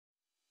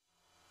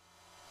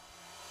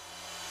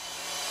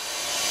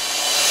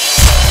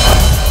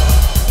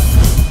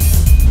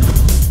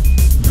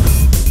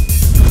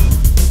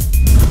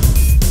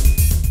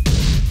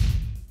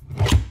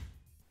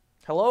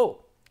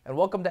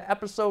Welcome to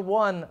episode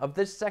 1 of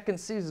this second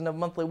season of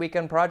Monthly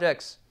Weekend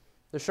Projects,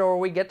 the show where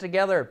we get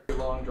together,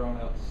 long drawn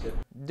out shit,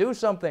 do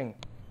something,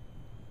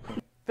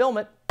 film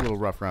it, A little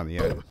rough around the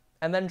edges.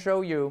 and then show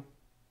you,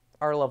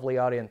 our lovely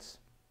audience.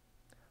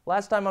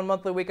 Last time on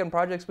Monthly Weekend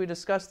Projects, we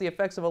discussed the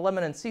effects of a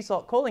lemon and sea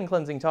salt colon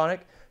cleansing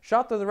tonic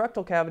shot through the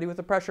rectal cavity with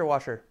a pressure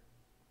washer.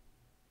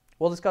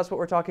 We'll discuss what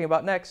we're talking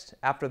about next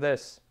after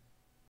this.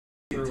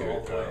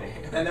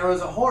 And there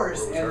was a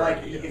horse, and like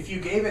if you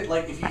gave it,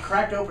 like if you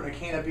cracked open a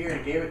can of beer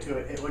and gave it to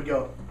it, it would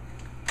go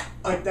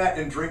like that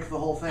and drink the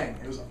whole thing.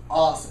 It was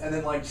awesome, and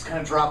then like just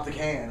kind of drop the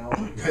can. I was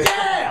like,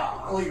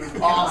 yeah, like it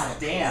was awesome.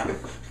 Damn.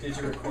 Did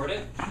you record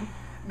it?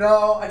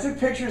 No, I took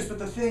pictures, but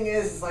the thing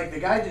is like the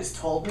guy just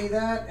told me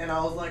that, and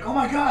I was like, oh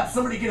my god,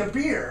 somebody get a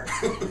beer.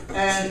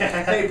 And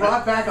they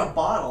brought back a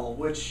bottle,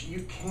 which you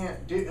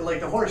can't do. Like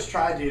the horse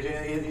tried to,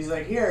 and he's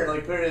like, here, and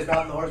like put it in his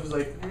mouth, and the horse was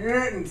like,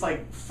 and it's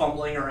like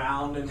fumbling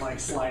around and like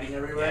sliding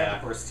everywhere. Yeah,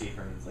 horse teeth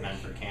are meant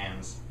for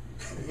cans.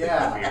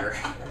 Yeah, Beer,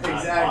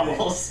 exactly.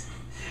 bottles.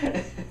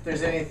 If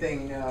there's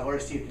anything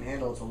horse teeth can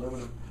handle, it's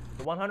aluminum.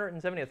 The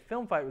 170th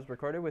film fight was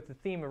recorded with the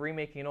theme of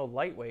remaking an old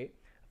lightweight.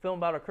 A film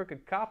about a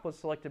crooked cop was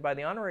selected by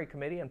the honorary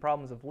committee, and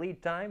problems of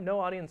lead time, no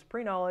audience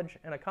pre-knowledge,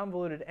 and a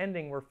convoluted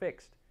ending were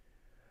fixed.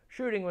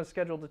 Shooting was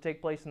scheduled to take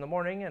place in the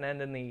morning and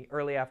end in the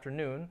early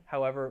afternoon.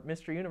 However,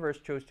 Mr. Universe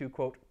chose to,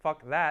 quote,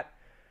 fuck that,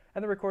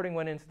 and the recording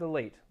went into the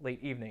late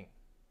evening.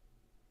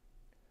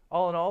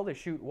 All in all, the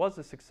shoot was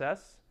a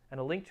success, and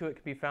a link to it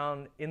can be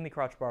found in the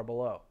crotch bar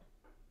below.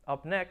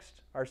 Up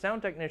next, our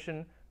sound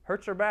technician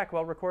hurts her back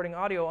while recording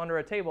audio under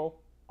a table.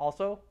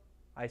 Also,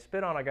 I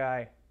spit on a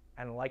guy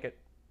and like it.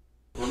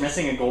 We're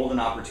missing a golden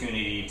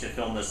opportunity to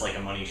film this like a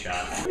money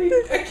shot.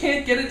 I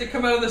can't get it to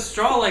come out of the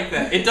straw like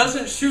that. It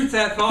doesn't shoot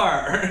that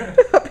far.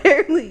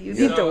 Apparently, you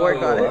need to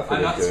work on it.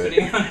 I'm not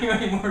spitting on you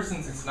anymore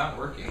since it's not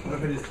working.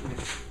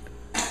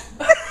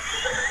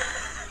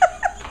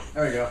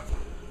 There we go.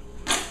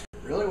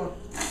 Really well.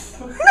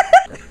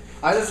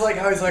 I just like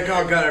how he's like,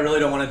 oh god, I really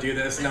don't want to do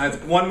this. Now it's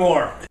one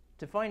more.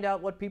 To find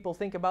out what people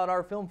think about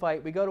our film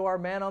fight, we go to our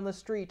man on the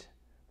street,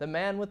 the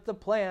man with the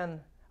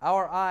plan,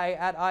 our eye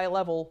at eye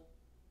level,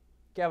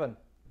 Kevin.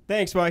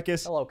 Thanks,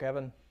 Micus. Hello,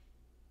 Kevin.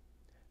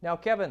 Now,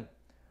 Kevin,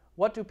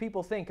 what do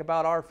people think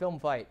about our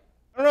film fight?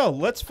 I don't know.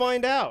 Let's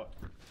find out.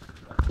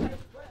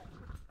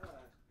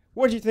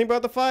 What did you think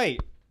about the fight?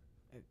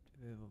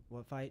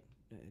 What fight?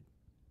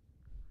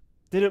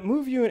 Did it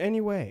move you in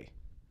any way?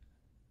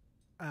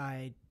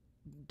 I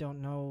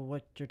don't know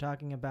what you're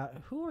talking about.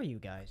 Who are you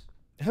guys?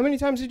 How many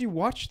times did you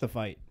watch the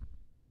fight?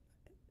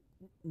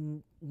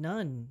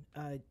 None.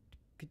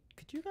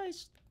 Could you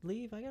guys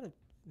leave? I gotta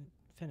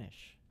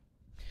finish.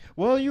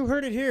 Well, you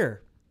heard it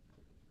here.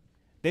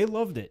 They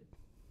loved it.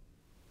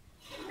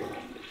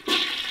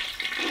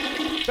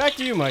 Back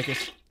to you,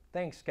 Micus.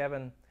 Thanks,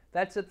 Kevin.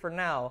 That's it for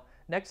now.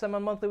 Next time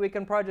on Monthly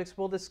Weekend Projects,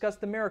 we'll discuss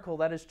the miracle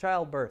that is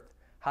childbirth,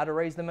 how to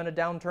raise them in a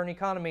downturn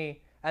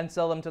economy, and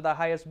sell them to the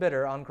highest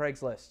bidder on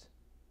Craigslist.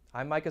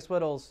 I'm Micus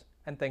Whittles,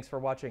 and thanks for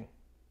watching.